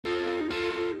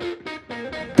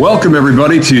Welcome,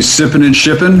 everybody, to Sippin' and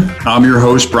Shippin'. I'm your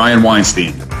host, Brian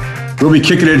Weinstein. We'll be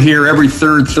kicking it here every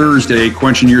third Thursday,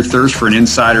 quenching your thirst for an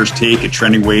insider's take at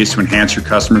trending ways to enhance your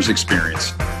customers'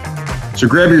 experience. So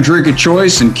grab your drink of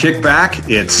choice and kick back.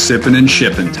 It's Sippin' and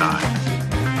Shippin' time.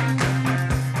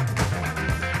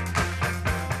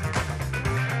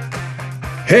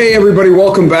 Hey, everybody.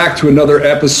 Welcome back to another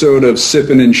episode of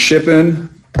Sippin' and Shippin'.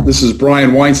 This is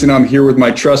Brian Weinstein. I'm here with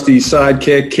my trusty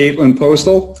sidekick, Caitlin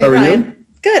Postal. How are you?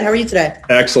 Good. How are you today?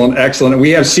 Excellent. And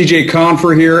we have CJ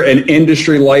Confer here, an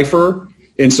industry lifer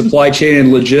in supply chain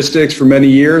and logistics for many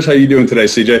years. How are you doing today,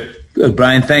 CJ? Good,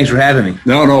 Brian. Thanks for having me.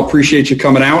 No, appreciate you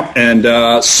coming out.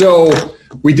 And so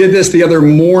we did this the other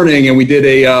morning, and we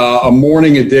did a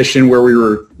morning edition where we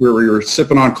were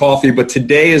sipping on coffee. But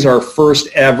today is our first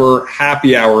ever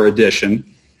happy hour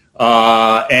edition.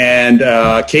 And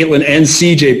Caitlin and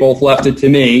CJ both left it to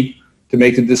me to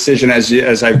make the decision.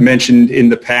 As I've mentioned in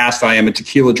the past, I am a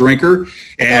tequila drinker,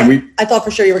 and I thought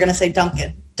for sure you were going to say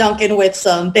Dunkin' with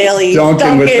some Bailey's.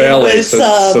 Dunkin' with Bailey's.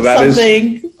 So that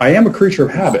something. Is. I am a creature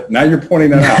of habit. Now you're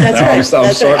pointing that out. That's right.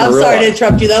 I'm sorry to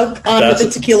interrupt you though. With the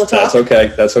tequila talk.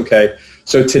 That's okay.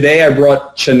 So today I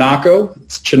brought Chinaco.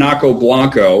 It's Chinaco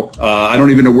Blanco. I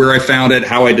don't even know where I found it,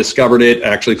 how I discovered it,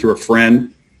 actually through a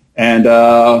friend. And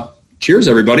cheers,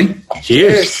 everybody.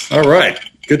 Cheers. All right.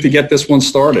 Good to get this one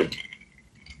started.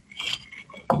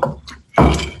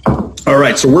 All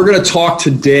right, so we're going to talk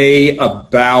today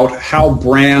about how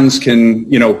brands can,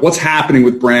 what's happening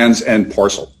with brands and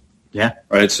parcel. Yeah.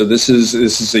 Right. So this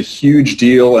is a huge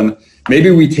deal, and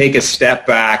maybe we take a step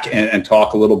back and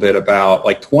talk a little bit about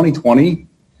like 2020.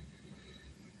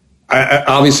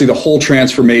 Obviously, the whole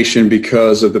transformation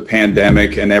because of the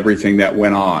pandemic and everything that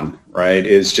went on, right,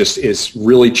 is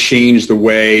really changed the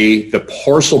way the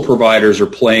parcel providers are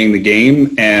playing the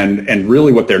game and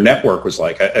really what their network was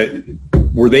like.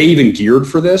 Were they even geared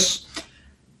for this?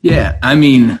 Yeah, I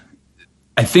mean,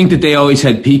 I think that they always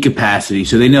had peak capacity,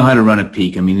 so they know how to run a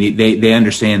peak. I mean, they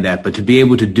understand that. But to be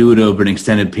able to do it over an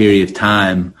extended period of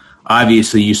time,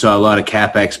 obviously you saw a lot of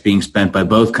CapEx being spent by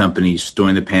both companies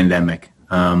during the pandemic.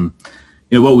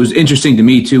 What was interesting to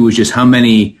me, too, was just how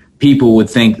many people would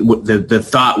think the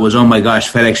thought was, oh, my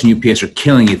gosh, FedEx and UPS are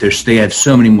killing it. They have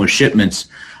so many more shipments.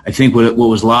 I think what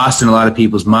was lost in a lot of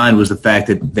people's mind was the fact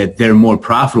that their more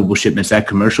profitable shipments, that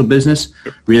commercial business,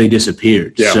 really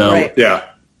disappeared. Yeah, so, right. Yeah.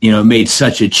 It made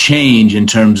such a change in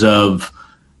terms of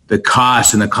the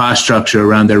cost and the cost structure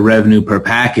around their revenue per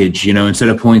package. Instead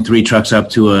of pulling 3 trucks up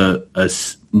to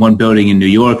one building in New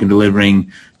York and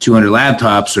delivering 200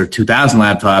 laptops or 2,000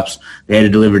 laptops, they had to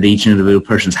deliver to each individual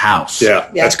person's house. Yeah,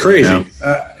 that's crazy.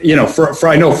 I know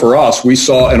for us, we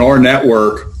saw in our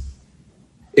network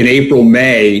in April,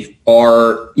 May,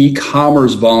 our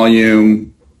e-commerce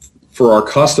volume for our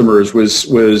customers was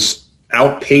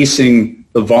outpacing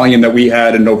the volume that we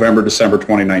had in November, December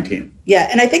 2019. Yeah,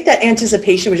 and I think that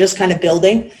anticipation was just kind of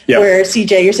building, where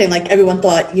CJ, you're saying like everyone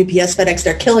thought UPS, FedEx,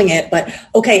 they're killing it, but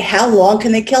okay, how long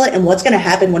can they kill it, and what's going to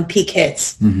happen when peak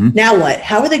hits? Mm-hmm. Now what?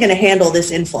 How are they going to handle this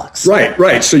influx?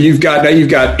 Right. So you've got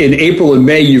in April and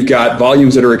May, you've got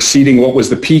volumes that are exceeding what was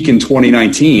the peak in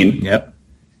 2019. Yep.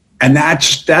 And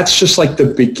that's just like the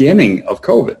beginning of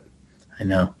COVID. I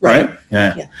know. Right?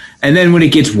 Yeah. And then when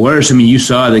it gets worse, I mean, you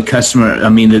saw the customer,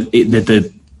 that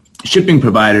the shipping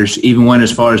providers even went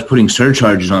as far as putting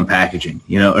surcharges on packaging,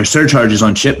 or surcharges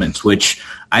on shipments, which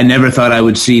I never thought I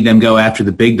would see them go after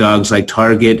the big dogs like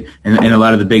Target and a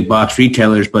lot of the big box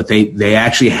retailers, but they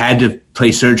actually had to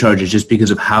place surcharges just because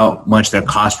of how much their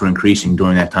costs were increasing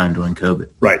during that time during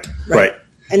COVID. Right.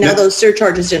 And now those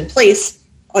surcharges in place,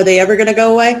 are they ever going to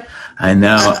go away? I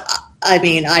know.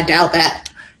 I doubt that.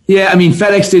 Yeah,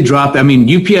 FedEx did drop.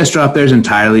 UPS dropped theirs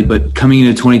entirely, but coming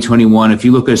into 2021, if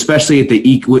you look especially at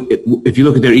if you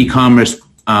look at their e-commerce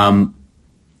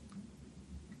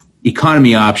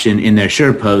economy option in their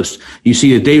SurePost, you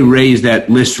see that they raised that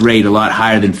list rate a lot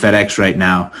higher than FedEx right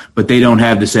now, but they don't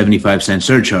have the 75-cent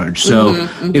surcharge. So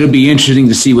it'll be interesting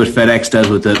to see what FedEx does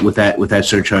with that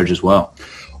surcharge as well.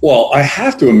 Well, I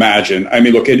have to imagine.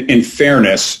 Look, in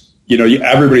fairness,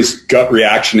 everybody's gut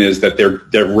reaction is that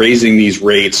they're raising these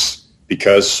rates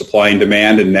because supply and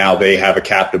demand, and now they have a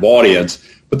captive audience.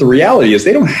 But the reality is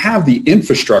they don't have the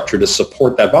infrastructure to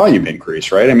support that volume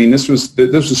increase, right? This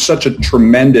was such a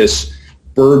tremendous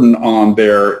burden on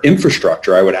their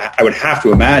infrastructure. I would have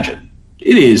to imagine.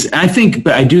 It is.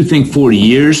 But I do think for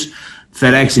years,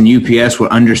 FedEx and UPS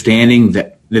were understanding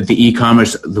that the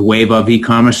e-commerce, the wave of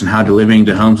e-commerce and how delivering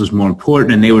to homes was more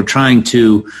important, and they were trying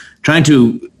to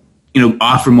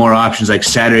offer more options like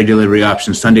Saturday delivery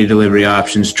options, Sunday delivery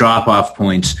options, drop-off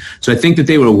points. So I think that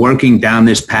they were working down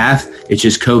this path. It's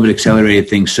just COVID accelerated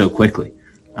things so quickly.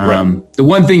 Right. The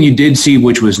one thing you did see,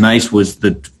 which was nice, was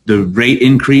the rate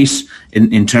increase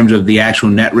in terms of the actual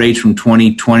net rates from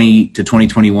 2020 to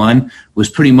 2021 was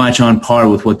pretty much on par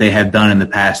with what they have done in the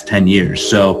past 10 years.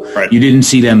 So right. You didn't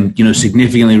see them,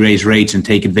 significantly raise rates and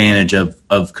take advantage of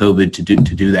COVID to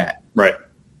do that. Right.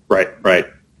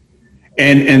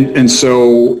 And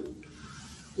so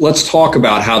let's talk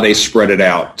about how they spread it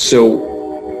out. So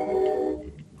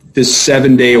this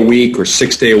 7-day-a-week or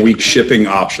 6-day-a-week shipping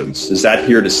options, is that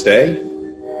here to stay?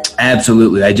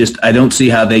 Absolutely. I don't see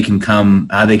how they can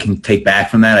take back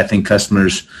from that. I think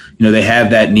customers, they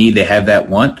have that need, they have that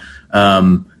want.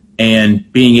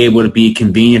 And being able to be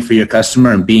convenient for your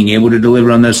customer and being able to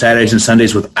deliver on those Saturdays and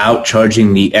Sundays without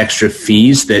charging the extra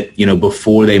fees that,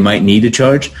 before they might need to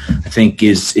charge, I think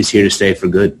is here to stay for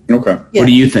good. Okay. Yeah. What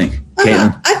do you think,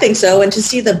 Caitlin? I think so. And to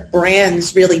see the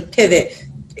brands really pivot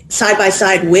side by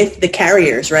side with the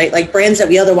carriers, right? Like brands that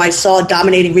we otherwise saw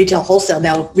dominating retail wholesale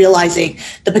now realizing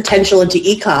the potential into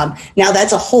e-com. Now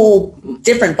that's a whole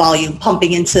different volume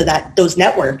pumping into those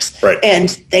networks. Right. And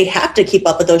they have to keep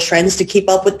up with those trends to keep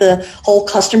up with the whole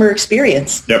customer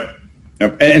experience. Yep.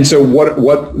 And so what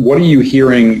are you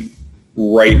hearing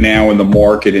right now in the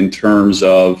market in terms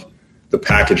of the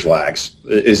package lags?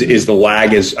 Is the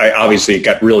lag obviously it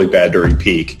got really bad during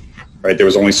peak. Right, there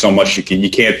was only so much you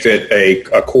can't fit a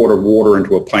quart of water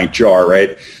into a pint jar, right?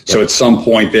 Yep. So at some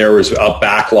point there was a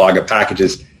backlog of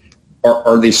packages.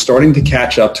 Are they starting to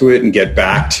catch up to it and get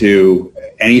back to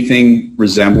anything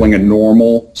resembling a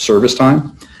normal service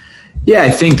time? Yeah, I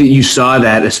think that you saw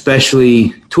that,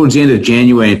 especially towards the end of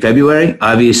January and February.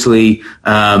 Obviously,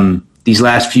 these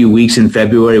last few weeks in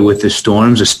February with the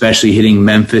storms, especially hitting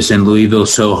Memphis and Louisville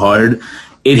so hard,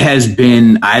 it has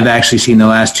been, I've actually seen the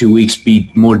last 2 weeks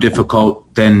be more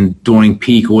difficult than during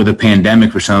peak or the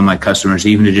pandemic for some of my customers,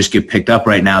 even to just get picked up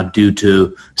right now due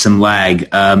to some lag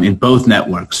in both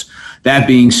networks. That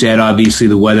being said, obviously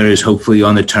the weather is hopefully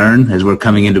on the turn as we're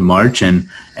coming into March and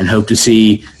hope to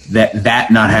see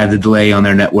that not have the delay on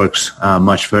their networks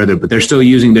much further. But they're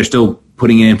still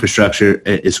putting in infrastructure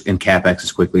in CapEx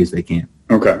as quickly as they can.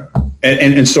 Okay.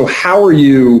 And so how are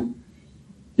you,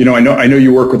 I know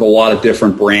you work with a lot of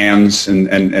different brands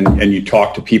and you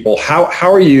talk to people.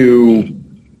 How are you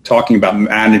talking about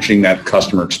managing that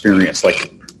customer experience?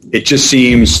 Like, it just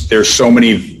seems there's so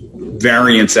many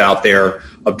variants out there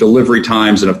of delivery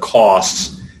times and of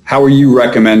costs. How are you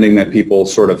recommending that people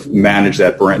sort of manage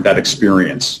that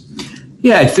experience?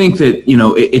 Yeah, I think that,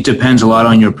 it depends a lot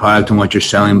on your product and what you're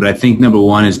selling, but I think number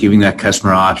one is giving that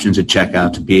customer options at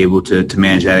checkout to be able to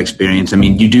manage that experience. I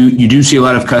mean, you do see a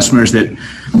lot of customers that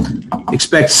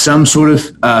expect some sort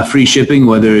of free shipping,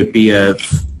 whether it be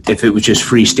if it was just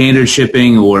free standard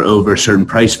shipping or over a certain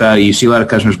price value. You see a lot of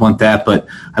customers want that, but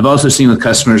I've also seen with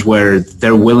customers where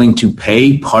they're willing to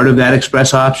pay part of that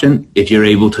express option if you're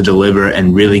able to deliver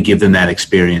and really give them that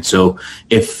experience. So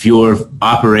if your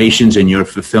operations and your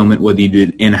fulfillment, whether you do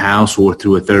it in-house or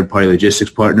through a third-party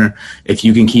logistics partner, if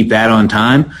you can keep that on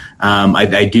time,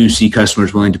 I do see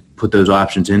customers willing to put those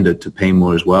options in to pay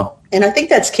more as well. And I think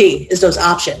that's key, is those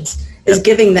options. Is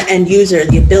giving the end user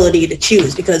the ability to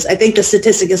choose, because I think the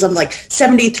statistic is something like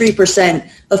 73%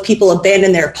 of people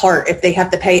abandon their cart if they have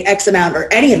to pay X amount or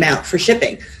any amount for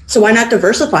shipping. So why not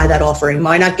diversify that offering?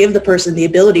 Why not give the person the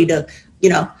ability to,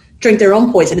 drink their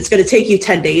own poison? It's going to take you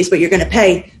 10 days, but you're going to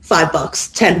pay $5,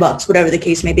 $10, whatever the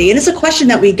case may be. And it's a question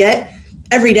that we get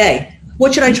every day.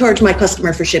 What should I charge my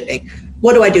customer for shipping?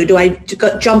 What do I do? Do I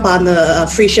jump on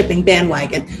the free shipping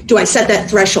bandwagon? Do I set that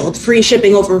threshold? Free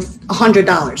shipping over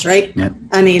 $100, right? Yeah.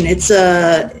 I mean, it's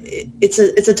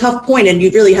a tough point, and you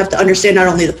really have to understand not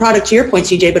only the product, to your point,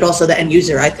 CJ, but also the end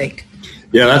user, I think.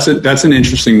 Yeah, that's an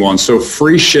interesting one. So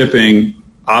free shipping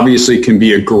obviously can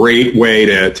be a great way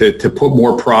to put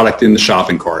more product in the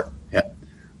shopping cart.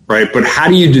 Right, but how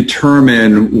do you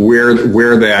determine where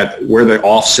the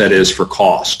offset is for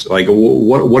cost? Like,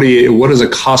 what does a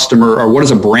customer or what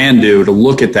does a brand do to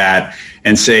look at that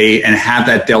and say and have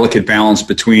that delicate balance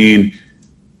between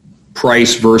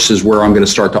price versus where I'm going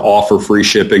to start to offer free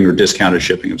shipping or discounted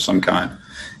shipping of some kind?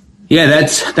 Yeah,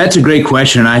 that's a great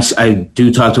question. I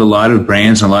do talk to a lot of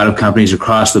brands and a lot of companies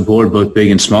across the board, both big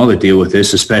and small, that deal with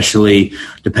this, especially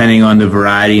depending on the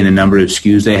variety and the number of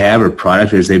SKUs they have or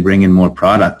product as they bring in more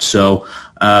product. So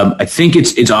I think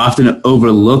it's often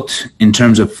overlooked in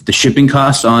terms of the shipping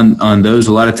costs on those.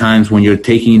 A lot of times when you're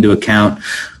taking into account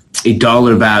a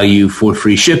dollar value for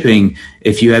free shipping.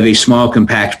 If you have a small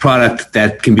compact product,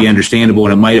 that can be understandable,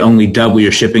 and it might only double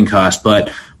your shipping cost. But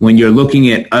when you're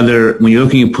looking at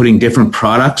putting different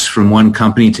products from one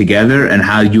company together and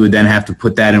how you would then have to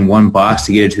put that in one box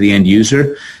to get it to the end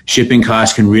user, shipping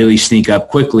costs can really sneak up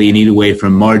quickly and eat away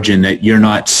from margin that you're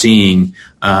not seeing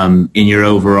in your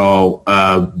overall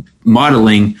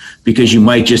modeling, because you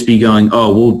might just be going,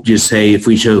 oh, we'll just say if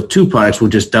we show 2 products, we'll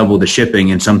just double the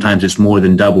shipping, and sometimes it's more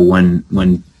than double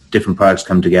when different products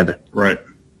come together. Right.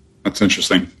 That's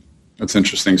interesting.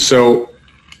 So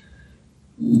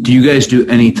do you guys do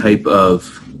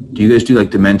like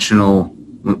dimensional,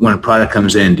 when a product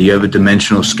comes in, do you have a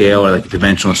dimensional scale or like a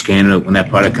dimensional scanner when that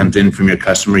product comes in from your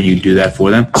customer, you do that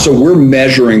for them? So we're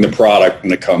measuring the product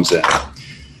when it comes in,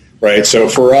 right? So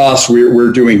for us,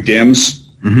 we're doing DIMs,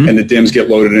 and the DIMs get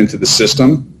loaded into the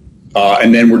system,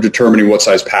 and then we're determining what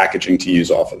size packaging to use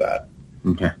off of that.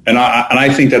 Okay. And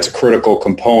I think that's a critical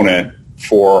component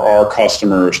for our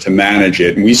customers to manage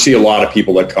it. And we see a lot of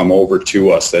people that come over to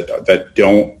us that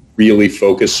don't really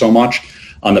focus so much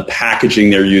on the packaging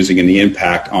they're using and the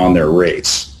impact on their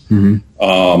rates. Do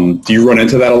you run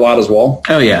into that a lot as well?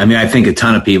 Oh, yeah. I mean, I think a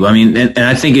ton of people. I mean, and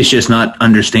I think it's just not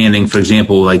understanding, for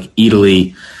example, like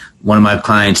Italy, one of my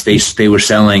clients, they were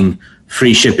selling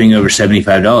free shipping over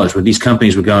 $75, where these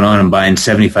companies were going on and buying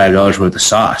 $75 worth of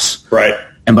sauce. Right.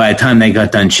 And by the time they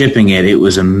got done shipping it, it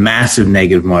was a massive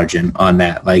negative margin on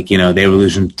that. Like, they were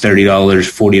losing $30,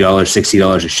 $40,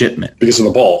 $60 a shipment. Because of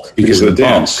the bulk. Because of the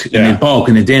DIMs. And the bulk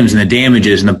and the DIMs and the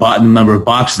damages and the number of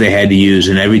boxes they had to use.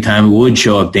 And every time it would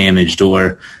show up damaged,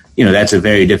 or, that's a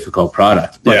very difficult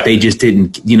product. But they just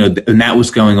didn't, and that was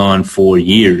going on for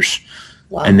years.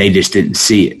 Wow. And they just didn't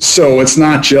see it. So it's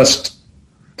not just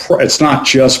price.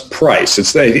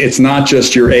 It's not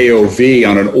just your AOV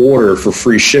on an order for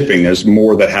free shipping. There's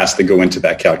more that has to go into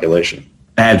that calculation.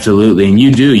 Absolutely, and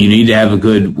you need to have a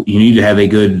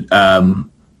good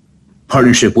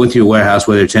partnership with your warehouse,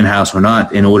 whether it's in-house or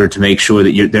not, in order to make sure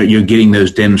that you're getting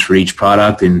those DIMs for each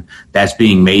product, and that's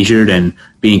being measured and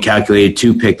being calculated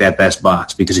to pick that best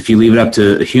box. Because if you leave it up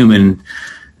to a human,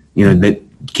 that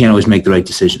can't always make the right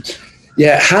decisions.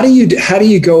 Yeah, how would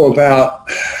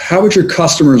your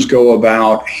customers go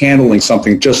about handling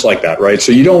something just like that, right?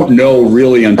 So you don't know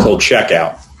really until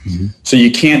checkout. So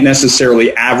you can't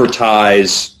necessarily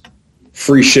advertise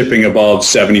free shipping above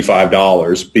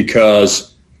 $75,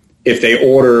 because if they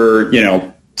order,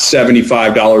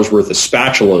 $75 worth of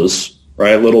spatulas,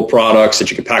 right, little products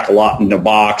that you can pack a lot in a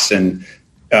box, and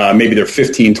maybe they're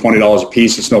 $15, $20 a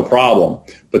piece, it's no problem.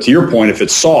 But to your point, if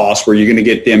it's sauce where you're going to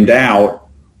get dimmed out,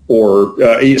 or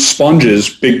sponges,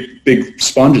 big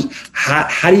sponges.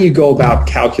 How do you go about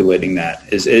calculating that?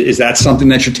 Is that something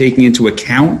that you're taking into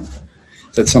account?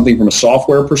 Is that something from a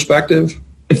software perspective?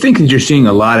 I think that you're seeing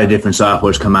a lot of different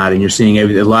softwares come out, and you're seeing a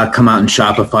lot come out in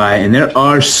Shopify, and there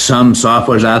are some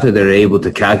softwares out there that are able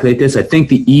to calculate this. I think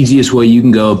the easiest way you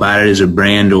can go about it as a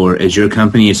brand or as your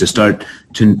company is to start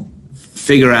to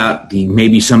figure out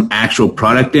maybe some actual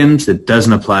product DIMs that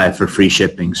doesn't apply for free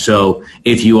shipping. So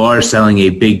if you are selling a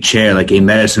big chair, like a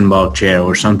medicine ball chair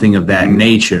or something of that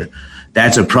nature,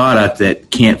 that's a product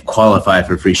that can't qualify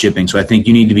for free shipping. So I think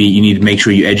you need to make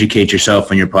sure you educate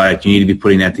yourself on your product. You need to be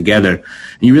putting that together.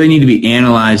 And you really need to be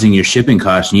analyzing your shipping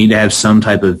costs. You need to have some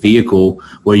type of vehicle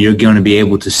where you're going to be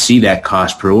able to see that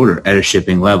cost per order at a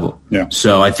shipping level. Yeah.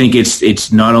 So I think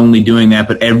it's not only doing that,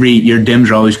 but your DIMs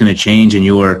are always going to change, and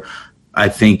I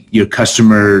think your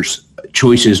customers'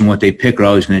 choices and what they pick are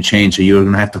always going to change. So you're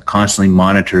going to have to constantly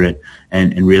monitor it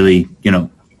and really,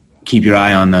 keep your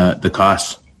eye on the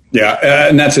costs. Yeah,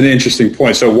 and that's an interesting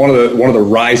point. So one of the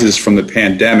rises from the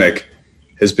pandemic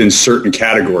has been certain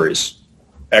categories: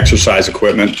 exercise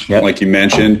equipment, like you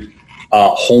mentioned,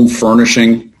 home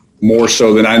furnishing, more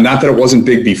so than not that it wasn't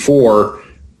big before,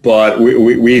 but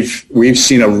we've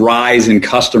seen a rise in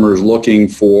customers looking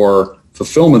for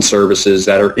fulfillment services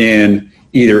that are in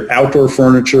either outdoor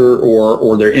furniture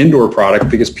or their indoor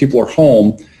product, because people are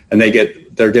home and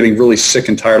they're getting really sick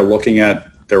and tired of looking at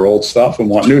their old stuff and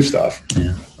want new stuff.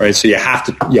 Yeah. Right. So you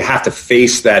have to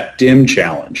face that DIM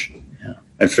challenge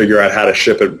and figure out how to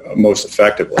ship it most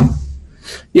effectively.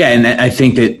 Yeah. And I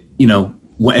think that,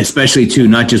 especially too,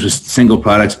 not just with single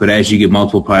products, but as you get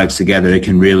multiple products together, it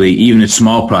can really, even with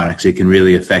small products, it can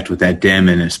really affect with that DIM,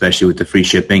 and especially with the free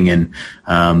shipping and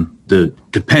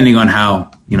depending on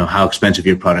how expensive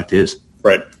your product is.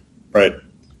 Right.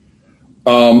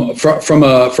 From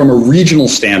a regional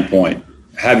standpoint,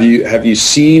 have you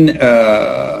seen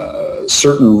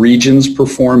certain regions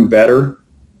perform better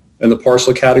in the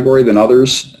parcel category than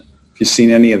others? Have you seen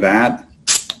any of that?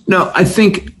 No, I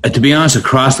think, to be honest,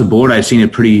 across the board, I've seen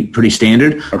it pretty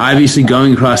standard. Okay. Obviously,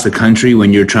 going across the country,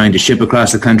 when you're trying to ship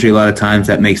across the country, a lot of times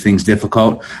that makes things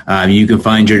difficult. You can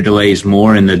find your delays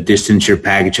more in the distance your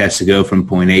package has to go from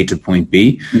point A to point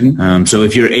B. Mm-hmm. So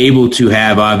if you're able to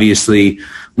have, obviously,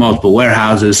 multiple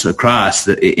warehouses across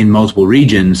in multiple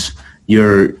regions,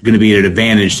 you're going to be at an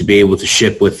advantage to be able to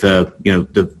ship with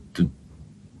the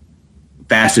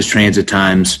fastest transit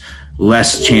times,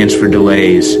 less chance for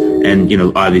delays, and,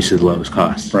 obviously the lowest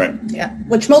cost. Right. Yeah.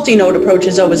 Which multi-node approach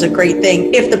is always a great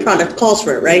thing if the product calls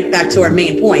for it, right? Back to our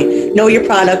main point. Know your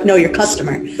product, know your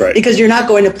customer. Right. Because you're not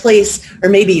going to place, or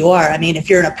maybe you are. I mean, if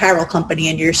you're an apparel company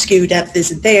and your SKU depth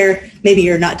isn't there, maybe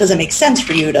doesn't make sense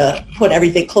for you to put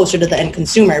everything closer to the end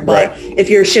consumer. But if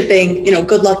you're shipping,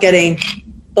 good luck getting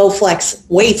Bowflex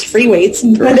weights, free weights,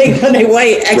 when they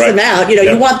weigh X amount,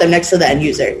 you want them next to the end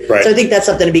user. Right. So I think that's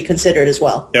something to be considered as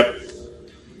well. Yep.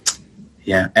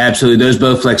 Yeah, absolutely. Those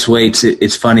Bowflex weights,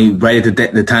 it's funny, right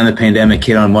at the time the pandemic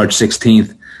hit on March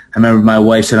 16th, I remember my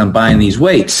wife said, I'm buying these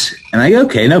weights. And I go,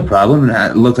 okay, no problem.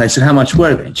 And I said, how much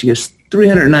were they? And she goes,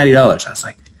 $390. I was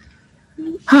like,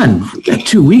 hon, we got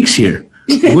 2 weeks here.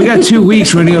 We got 2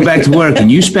 weeks. We're going to go back to work.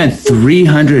 And you spent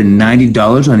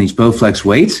 $390 on these Bowflex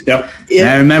weights? Yep. And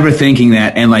I remember thinking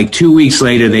that. And like 2 weeks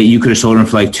later, you could have sold them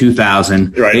for like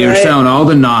 $2,000. Right. They were selling all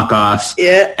the knockoffs.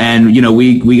 Yeah. And,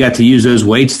 we got to use those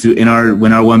weights in our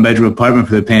one-bedroom apartment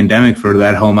for the pandemic for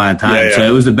that whole amount of time. Yeah, yeah. So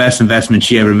it was the best investment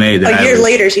she ever made. A year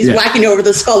later, she's whacking you over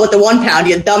the skull with the 1 pound,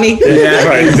 you dummy. Yeah,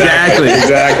 right, exactly.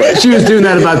 She was doing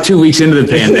that about 2 weeks into the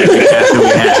pandemic after we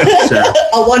had it. So.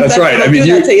 That's right. I mean,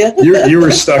 you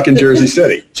were stuck in Jersey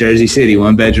City. Jersey City,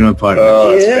 1-bedroom apartment.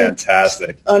 Oh, that's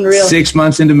fantastic. Unreal. 6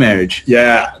 months into marriage.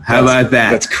 Yeah. How about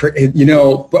that? That's crazy.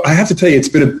 But I have to tell you, it's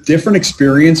been a different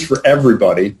experience for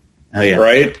everybody. Oh, yeah.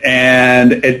 Right.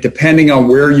 And depending on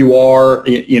where you are,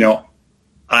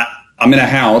 I'm in a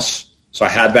house, so I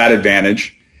had that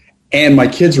advantage, and my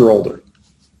kids are older.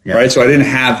 Yeah. Right. So I didn't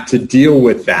have to deal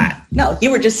with that. No,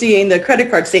 you were just seeing the credit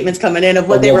card statements coming in of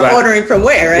what they were ordering from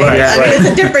where, right? I mean, it's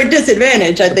a different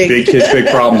disadvantage, I think. Big kids, big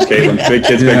problems, Caitlin. Big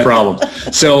kids, big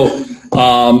problems. So,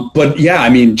 but yeah,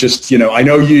 I mean, just, I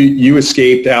know you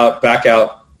escaped back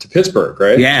out to Pittsburgh,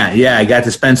 right? Yeah. I got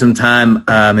to spend some time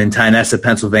in Tynessa,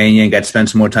 Pennsylvania, and got to spend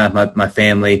some more time with my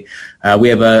family. We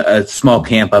have a small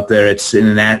camp up there. It's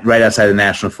right outside the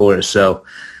National Forest. So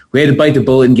we had to bite the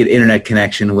bullet and get internet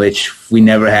connection, which we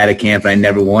never had a camp, and I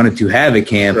never wanted to have a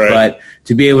camp. Right. But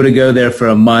to be able to go there for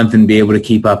a month and be able to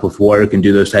keep up with work and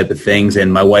do those type of things,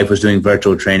 and my wife was doing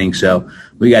virtual training, so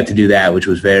we got to do that, which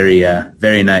was very,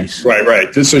 very nice.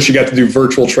 Right. So she got to do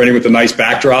virtual training with the nice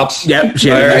backdrops? Yep, she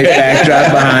had a nice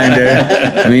backdrop behind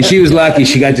her. I mean, she was lucky.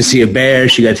 She got to see a bear.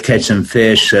 She got to catch some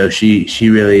fish, so she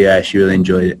really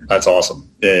enjoyed it. That's awesome.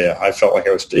 Yeah. I felt like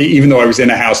even though I was in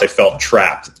a house, I felt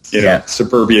trapped.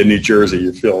 Suburbia New Jersey,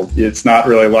 you feel it's not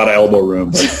really a lot of elbow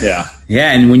room, but yeah.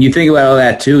 Yeah, and when you think about all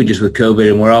that too, just with COVID,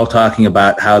 and we're all talking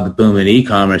about how the boom in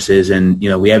e-commerce is, and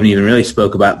we haven't even really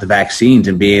spoke about the vaccines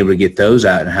and being able to get those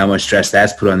out and how much stress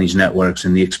that's put on these networks,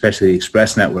 and especially the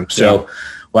express networks. So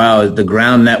while the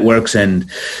ground networks and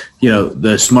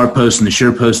the Smart Post and the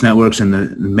Sure Post networks and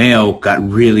the mail got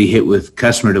really hit with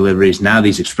customer deliveries, now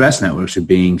these express networks are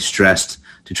being stressed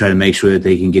to try to make sure that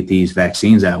they can get these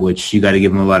vaccines out, which you got to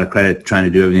give them a lot of credit trying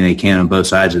to do everything they can on both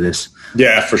sides of this.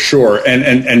 Yeah, for sure.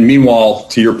 And meanwhile,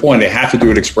 to your point, they have to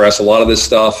do it express. A lot of this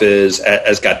stuff has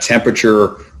got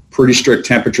pretty strict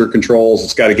temperature controls.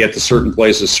 It's got to get to certain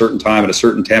places, certain time at a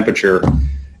certain temperature.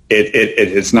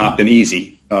 It has not been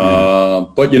easy.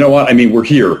 But you know what? I mean, we're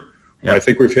here. Yep. I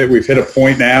think we've hit a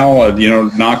point now,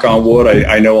 knock on wood.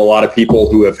 I know a lot of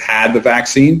people who have had the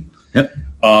vaccine. Yep.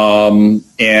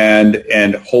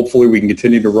 And hopefully we can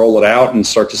continue to roll it out and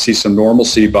start to see some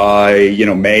normalcy by,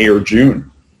 May or June.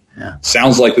 Yeah.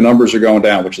 Sounds like the numbers are going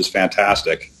down, which is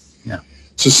fantastic. Yeah.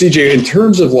 So CJ, in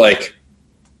terms of like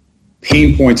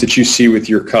pain points that you see with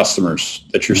your customers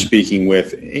that you're speaking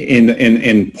with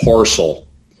in parcel,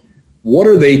 what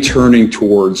are they turning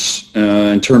towards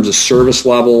in terms of service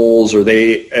levels?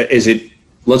 Is it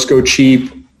let's go cheap?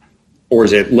 Or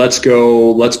is it let's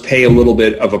pay a little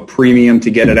bit of a premium to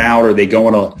get it out? Are they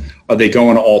going to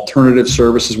alternative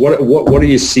services? What are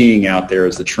you seeing out there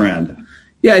as the trend?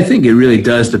 Yeah, I think it really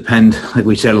does depend, like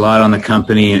we said, a lot on the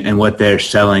company and what they're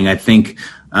selling. I think,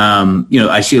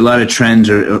 I see a lot of trends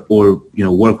or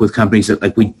work with companies that,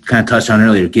 like we kind of touched on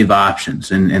earlier, give options,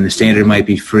 and the standard might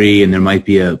be free, and there might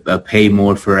be a pay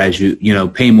more for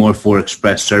pay more for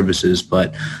express services,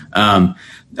 but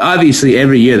obviously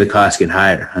every year the costs get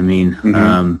higher. I mean,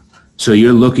 So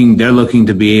they're looking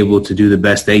to be able to do the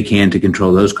best they can to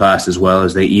control those costs as well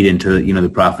as they eat into, the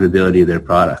profitability of their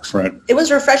products. Right. It was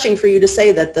refreshing for you to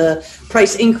say that the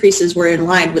price increases were in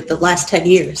line with the last 10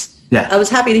 years. Yeah. I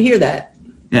was happy to hear that.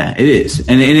 Yeah, it is.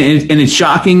 And it's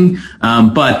shocking,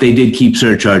 but they did keep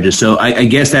surcharges. So I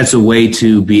guess that's a way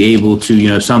to be able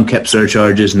to, some kept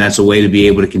surcharges, and that's a way to be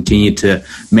able to continue to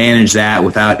manage that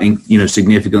without,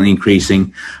 significantly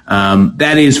increasing.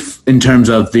 That is in terms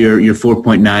of your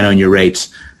 4.9 on your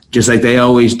rates. Just like they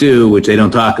always do, which they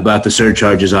don't talk about, the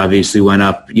surcharges obviously went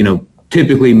up,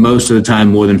 typically most of the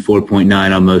time more than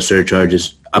 4.9 on most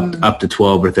surcharges. Up to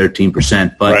 12 or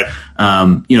 13%, but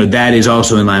right. That is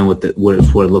also in line with what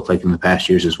it looked like in the past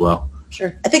years as well.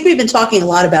 Sure. I think we've been talking a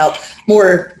lot about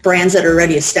more brands that are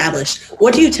already established.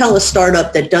 What do you tell a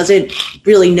startup that doesn't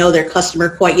really know their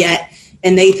customer quite yet,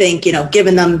 and they think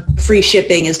giving them free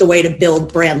shipping is the way to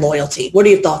build brand loyalty? What are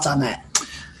your thoughts on that?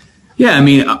 Yeah, I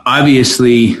mean,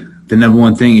 obviously, the number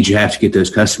one thing is you have to get those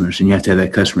customers, and you have to have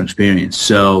that customer experience.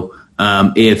 So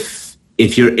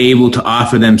if you're able to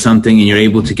offer them something and you're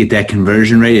able to get that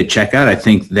conversion rate at checkout, I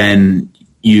think then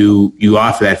you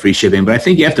offer that free shipping. But I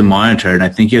think you have to monitor it, and I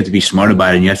think you have to be smart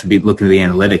about it, and you have to be looking at the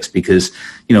analytics because,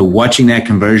 watching that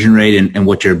conversion rate and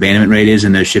what your abandonment rate is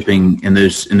in those shipping in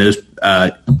those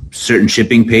certain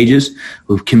shipping pages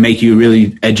can make you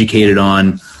really educated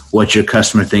on what your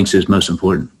customer thinks is most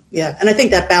important. Yeah, and I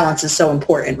think that balance is so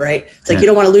important, right? It's like you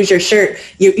don't want to lose your shirt.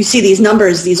 You see these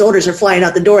numbers, these orders are flying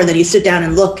out the door, and then you sit down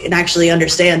and look and actually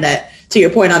understand that, to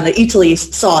your point on the Italy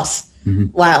sauce,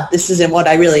 wow, this isn't what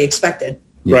I really expected.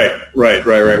 Yeah. Right.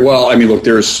 Well, I mean, look,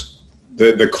 there's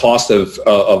the cost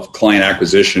of client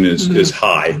acquisition is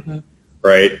high,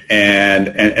 right?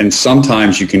 And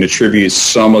sometimes you can attribute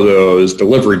some of those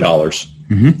delivery dollars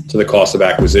to the cost of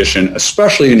acquisition,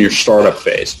 especially in your startup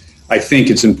phase. I think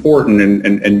it's important,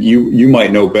 and you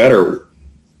might know better,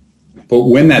 but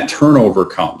when that turnover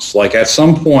comes, like at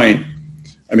some point,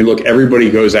 I mean, look,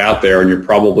 everybody goes out there and you're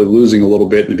probably losing a little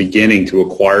bit in the beginning to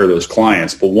acquire those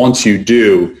clients. But once you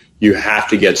do, you have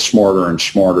to get smarter and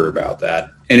smarter about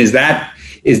that. And is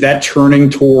that turning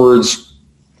towards,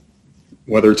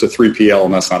 whether it's a 3PL,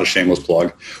 and that's not a shameless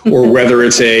plug, or whether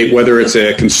it's a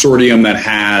consortium that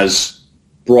has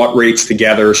brought rates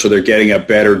together so they're getting a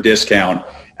better discount?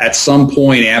 At some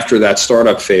point after that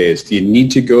startup phase, do you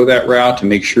need to go that route to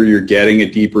make sure you're getting a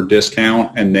deeper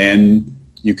discount and then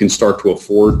you can start to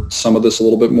afford some of this a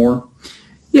little bit more?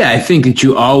 Yeah, I think that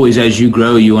you always, as you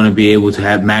grow, you want to be able to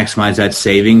maximize that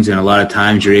savings, and a lot of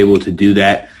times you're able to do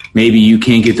that. Maybe you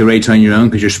can't get the rates on your own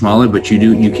because you're smaller, but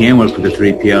you can work with a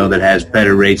 3PL that has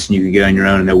better rates than you can get on your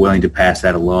own, and they're willing to pass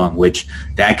that along, which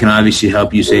that can obviously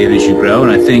help you save as you grow.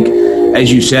 And I think, as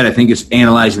you said, I think it's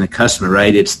analyzing the customer,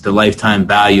 right? It's the lifetime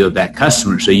value of that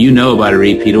customer. So about a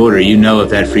repeat order. If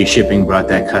that free shipping brought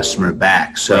that customer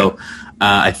back. So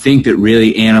I think that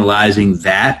really analyzing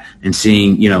that and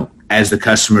seeing, as the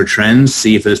customer trends,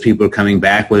 see if those people are coming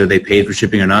back, whether they paid for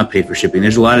shipping or not paid for shipping.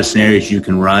 There's a lot of scenarios you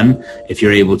can run if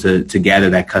you're able to gather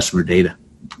that customer data.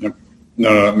 Yep.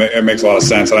 No, it makes a lot of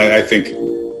sense. And I think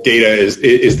data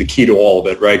is the key to all of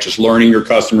it, right? Just learning your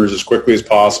customers as quickly as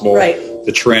possible, right,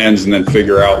 the trends, and then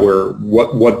figure out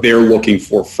what they're looking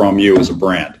for from you as a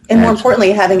brand. And more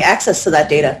importantly, having access to that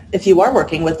data. If you are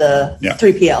working with a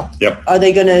 3PL, are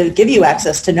they going to give you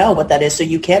access to know what that is so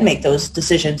you can make those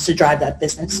decisions to drive that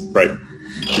business? Right.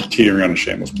 Teetering on a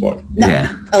shameless plug. No.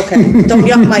 Yeah. Okay. Don't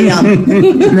yuck my yum.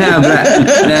 No.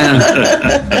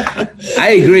 I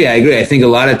agree. I think a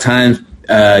lot of times,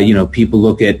 people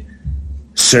look at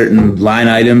certain line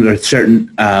items or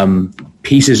certain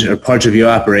pieces or parts of your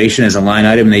operation as a line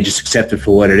item, and they just accept it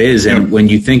for what it is. And when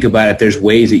you think about it, there's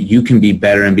ways that you can be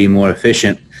better and be more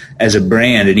efficient as a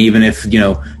brand. And even if,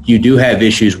 you do have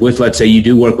issues with, let's say you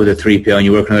do work with a 3PL and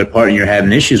you work with another partner and you're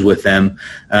having issues with them,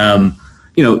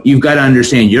 you've got to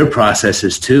understand your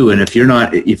processes too. And if you're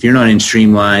not in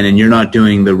streamline and you're not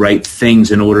doing the right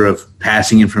things in order of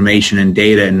passing information and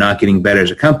data and not getting better as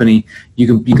a company, you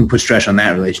can put stress on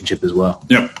that relationship as well.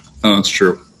 Yep, that's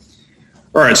true.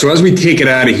 All right, so as we take it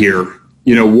out of here,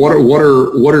 what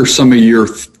are some of your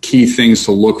key things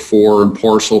to look for in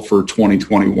Parcel for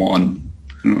 2021?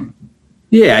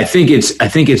 Yeah, I think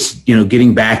it's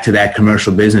getting back to that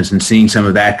commercial business and seeing some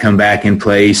of that come back in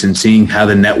place and seeing how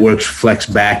the networks flex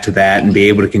back to that and be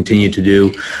able to continue to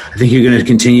do. I think you're going to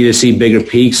continue to see bigger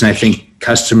peaks, and I think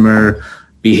customer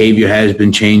behavior has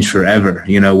been changed forever.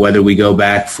 Whether we go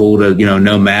back full to,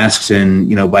 no masks and,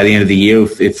 by the end of the year,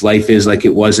 if life is like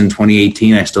it was in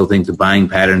 2018, I still think the buying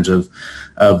patterns of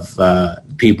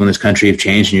people in this country have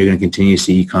changed, and you're going to continue to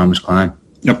see e-commerce climb.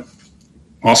 Yep.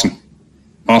 Awesome.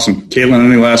 Awesome. Caitlin,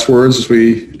 any last words as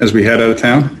we head out of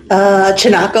town?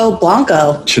 Chinaco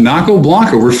Blanco. Chinaco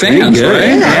Blanco. We're fans,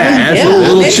 right? Yeah, a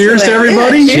little cheers to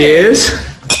everybody. Yeah, cheers.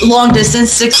 Long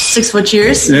distance, 6 foot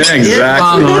cheers. Yeah,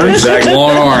 exactly. Long arms. Exactly.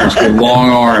 Long arms. With long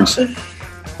arms.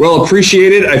 Well,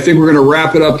 appreciate it. I think we're going to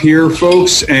wrap it up here,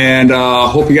 folks, and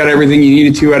hope you got everything you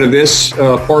needed to out of this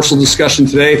parcel discussion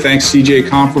today. Thanks, CJ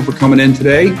Confer, for coming in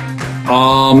today.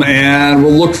 And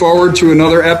we'll look forward to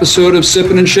another episode of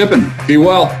Sippin' and Shippin'. Be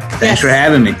well. Thanks for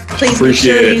having me. Please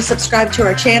Appreciate make sure it. you subscribe to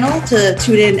our channel to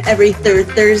tune in every third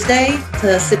Thursday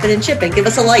to Sippin' and Shippin'. Give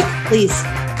us a like, please.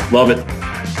 Love it.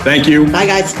 Thank you. Bye,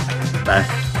 guys. Bye.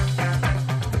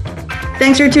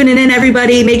 Thanks for tuning in,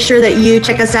 everybody. Make sure that you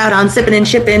check us out on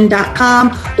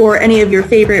sippinandshippin.com or any of your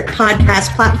favorite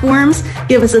podcast platforms.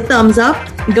 Give us a thumbs up.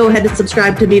 Go ahead and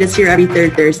subscribe to meet us here every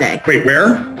third Thursday. Wait,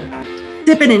 where?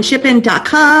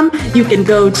 sippinandshippin.com. You can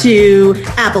go to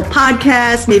Apple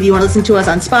Podcasts. Maybe you want to listen to us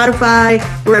on Spotify.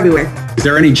 We're everywhere. Is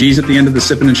there any G's at the end of the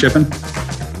Sippin' and Shippin'?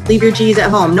 Leave your G's at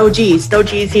home. No G's. No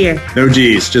G's here. No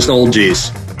G's, just old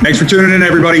G's. Thanks for tuning in,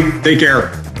 everybody. Take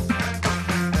care.